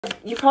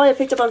you probably have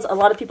picked up on a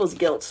lot of people's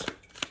guilt.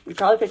 You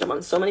probably picked up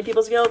on so many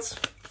people's guilt.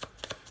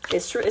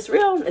 It's true. It's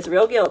real. It's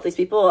real guilt. These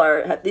people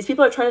are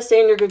trying to stay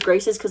in your good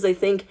graces because they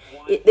think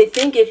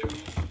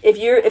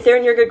if they're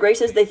in your good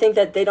graces, they think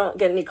that they don't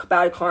get any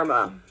bad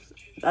karma.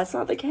 That's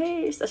not the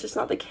case. That's just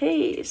not the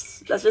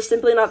case. That's just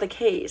simply not the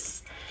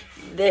case.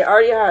 They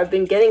already have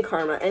been getting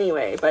karma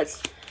anyway,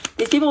 but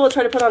these people will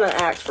try to put on an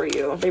act for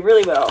you. They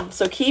really will.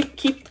 So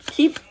keep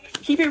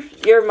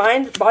your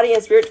mind, body,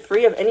 and spirit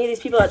free of any of these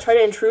people that try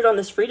to intrude on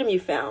this freedom you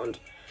found.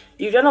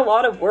 You've done a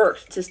lot of work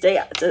you've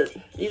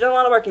done a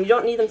lot of work, and you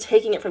don't need them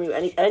taking it from you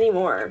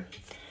anymore.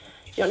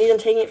 You don't need them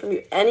taking it from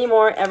you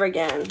anymore ever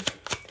again.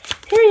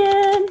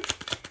 Period.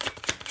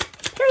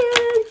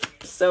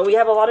 So we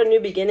have a lot of new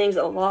beginnings,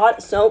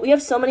 we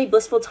have so many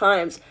blissful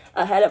times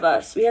ahead of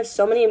us. We have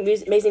so many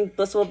amazing,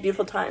 blissful,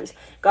 beautiful times.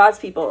 God's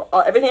people.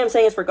 Everything I'm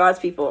saying is for God's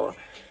people.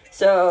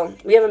 So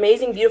we have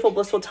amazing, beautiful,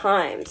 blissful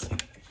times.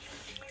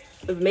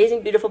 We have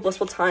amazing, beautiful,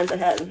 blissful times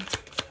ahead.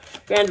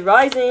 Grand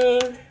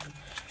Rising.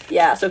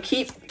 Yeah, so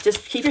keep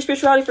your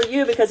spirituality for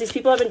you, because these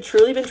people have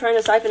truly been trying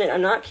to siphon it.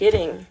 I'm not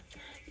kidding.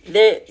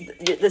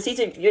 The seeds,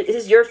 this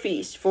is your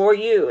feast for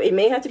you. It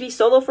may have to be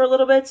solo for a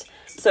little bit.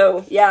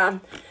 So yeah,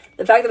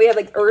 the fact that we have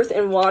like earth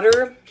and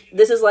water,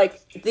 these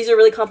are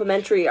really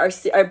complementary. Our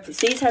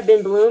seeds have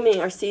been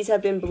blooming. Our seeds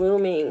have been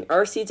blooming.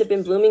 Our seeds have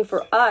been blooming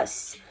for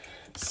us.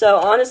 So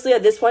honestly,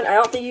 at this point, I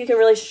don't think you can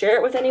really share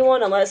it with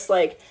anyone unless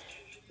like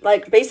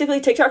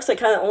basically TikTok's like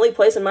kind of the only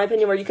place, in my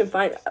opinion, where you can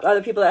find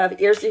other people that have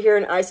ears to hear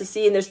and eyes to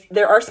see. And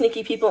there are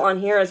sneaky people on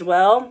here as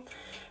well.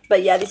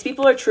 But yeah, these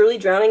people are truly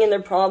drowning in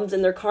their problems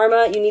and their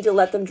karma. You need to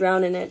let them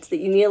drown in it.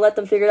 You need to let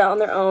them figure it out on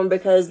their own,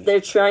 because they're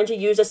trying to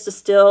use us to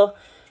still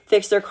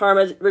fix their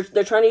karma.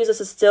 They're trying to use us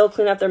to still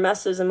clean up their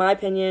messes, in my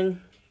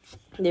opinion.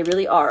 They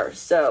really are.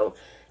 So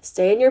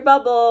stay in your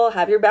bubble.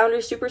 Have your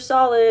boundaries super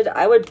solid.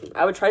 I would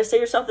try to stay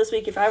yourself this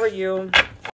week if I were you.